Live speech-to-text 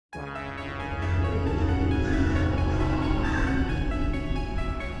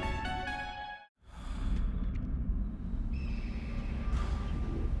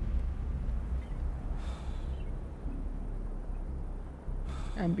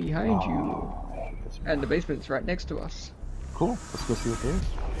And behind you. I hate this And map. the basement's right next to us. Cool. Let's go see what there is.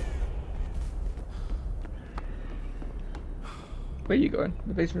 Where are you going?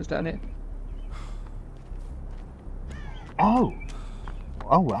 The basement's down here. Oh.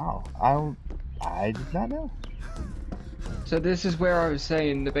 Oh wow. I did not know. So this is where I was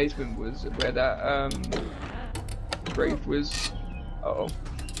saying the basement was, where that grave was. Uh oh.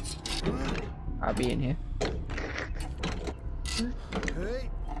 I'll be in here.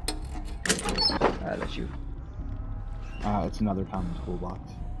 That's you. It's another common toolbox.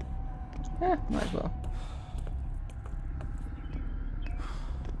 Might as well.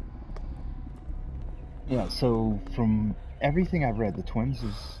 Yeah, so from everything I've read, the twins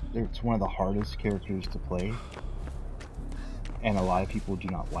it's one of the hardest characters to play, and a lot of people do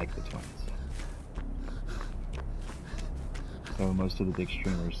not like the twins. So most of the big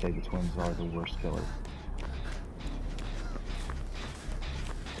streamers say the twins are the worst killer.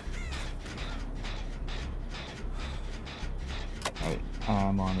 Alright,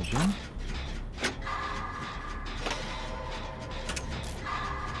 I'm on the gym.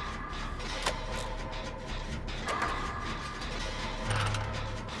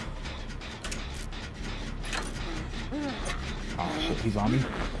 Oh shit, he's on me.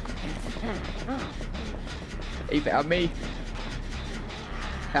 He found me.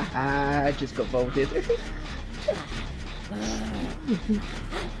 Haha, I just got vaulted.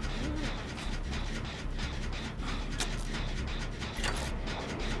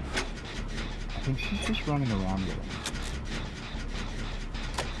 I think she's just running around with him.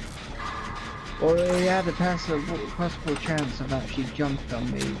 Well, he had a possible chance of actually jumping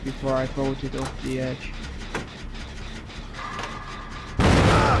on me before I vaulted off the edge.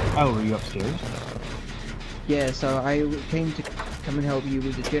 Oh, were you upstairs? Yeah, so I came to come and help you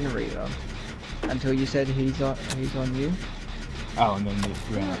with the generator until you said he's on you. Oh, and then you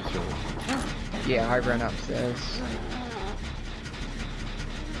ran upstairs. Yeah, I ran upstairs.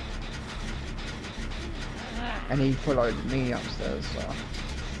 And he followed me upstairs, so...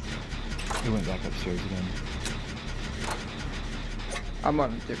 He went back upstairs again. I'm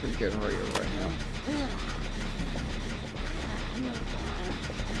on a different generator right now.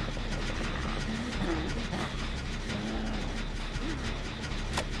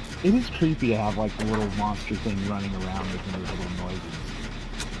 It is creepy to have like the little monster thing running around making those little noises.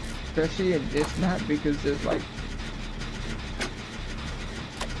 Especially in this map because there's like...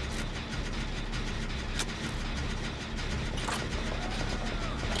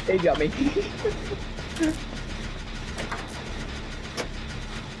 He got me.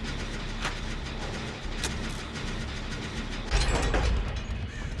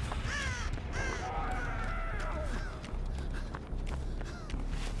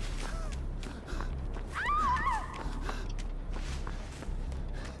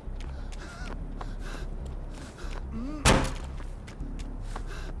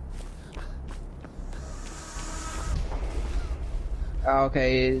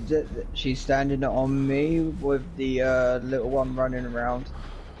 Okay, she's standing on me with the little one running around.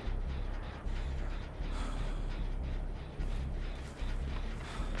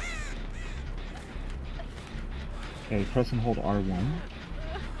 Okay, press and hold R1.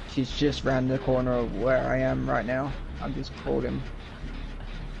 She's just round the corner of where I am right now. I'm just holding.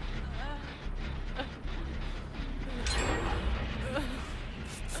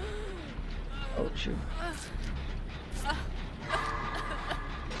 Oh shoot.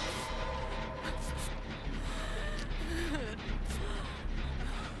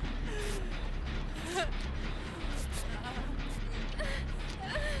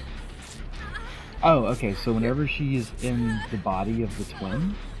 Oh, okay, so whenever she is in the body of the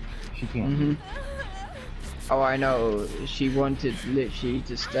twin, she can't move. Oh, I know. She wanted literally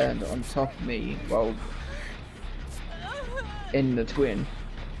to stand on top of me while in the twin.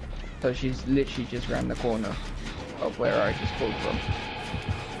 So she's literally just round the corner of where I just pulled from.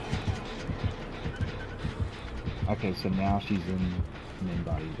 Okay, so now she's in the main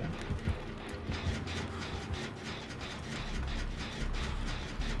body again.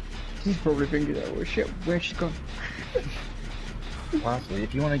 She's probably thinking, oh shit, where's she gone? Honestly,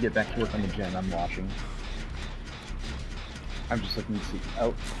 if you want to get back to work on the gen, I'm watching. I'm just looking to see.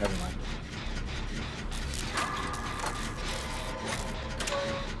 Oh, never mind.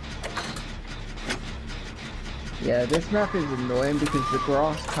 Yeah, this map is annoying because the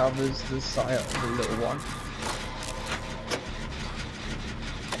grass covers the side of the little one.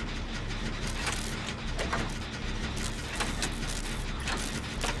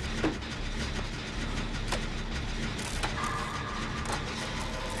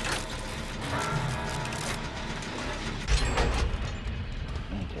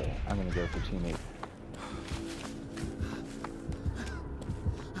 I'm gonna go for teammate.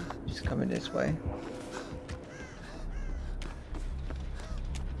 Just coming this way.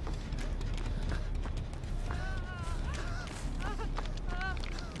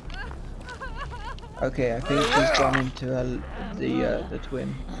 Okay, I think she's gone into the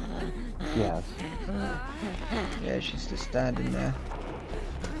twin. Yes. Yeah, she's just standing there.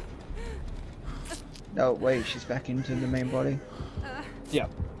 No, wait, she's back into the main body. Yep.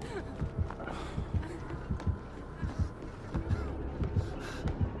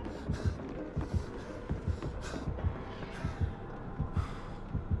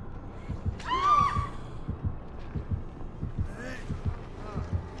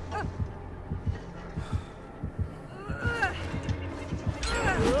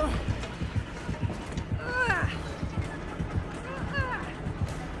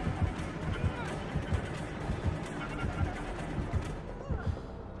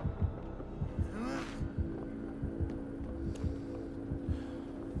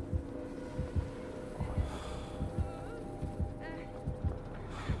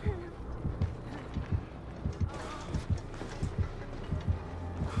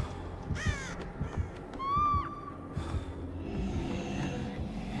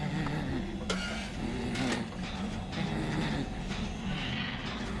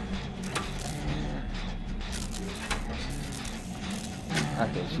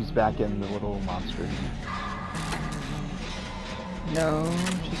 Okay, she's back in the little monster. No,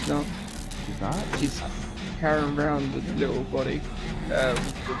 she's not. She's not? She's carrying around the little body. The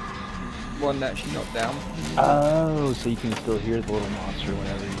one that she knocked down. Oh, so you can still hear the little monster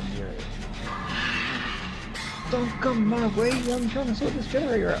whenever you hear it. Don't come my way, I'm trying to sort this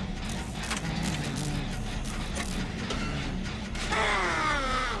generator out.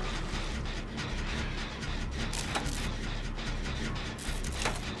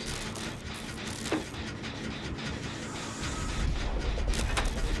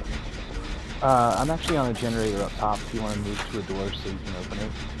 I'm actually on a generator up top if you want to move to a door so you can open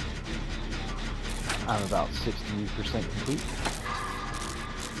it. I'm about 60% complete.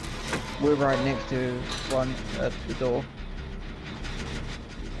 We're right next to one at the door.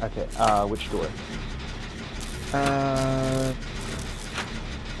 Okay, which door?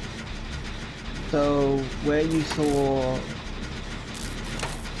 So where you saw...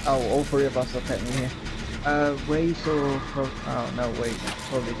 Oh, all three of us are technically here. Where you saw... Oh, no, wait,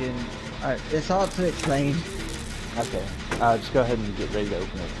 probably didn't. It's hard to explain. Okay, just go ahead and get ready to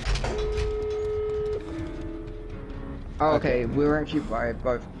open it. Oh, okay, we're actually by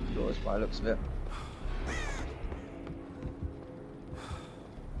both doors by the looks of it.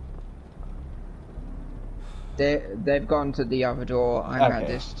 They've gone to the other door. I'm at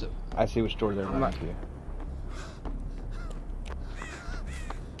this. I see which door they're running to.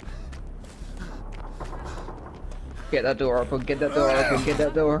 Get that door open, get that door open, get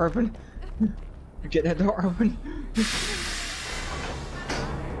that door open. Get that door open.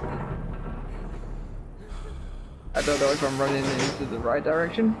 I don't know if I'm running into the right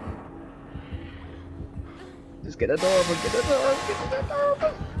direction. Just get that door open, get that door open, get that door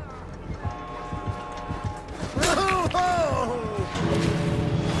open.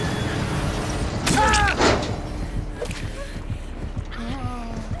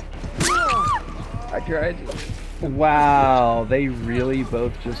 I tried. Wow, they really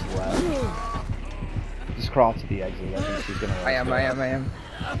both just left. Just crawl to the exit. I think she's gonna. I am.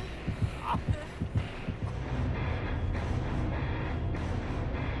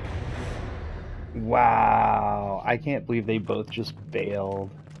 Wow, I can't believe they both just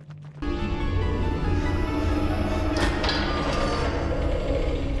bailed.